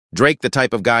Drake the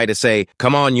type of guy to say,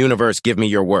 "Come on, universe, give me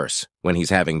your worst," when he's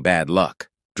having bad luck.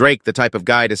 Drake the type of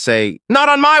guy to say, "Not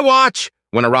on my watch,"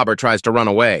 when a robber tries to run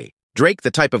away. Drake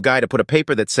the type of guy to put a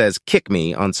paper that says, "Kick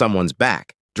me," on someone's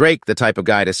back. Drake the type of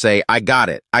guy to say, "I got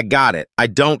it, I got it, I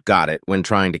don't got it," when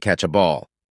trying to catch a ball.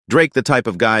 Drake the type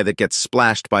of guy that gets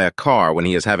splashed by a car when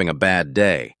he is having a bad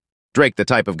day. Drake the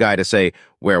type of guy to say,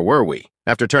 "Where were we?"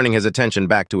 after turning his attention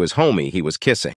back to his homie he was kissing.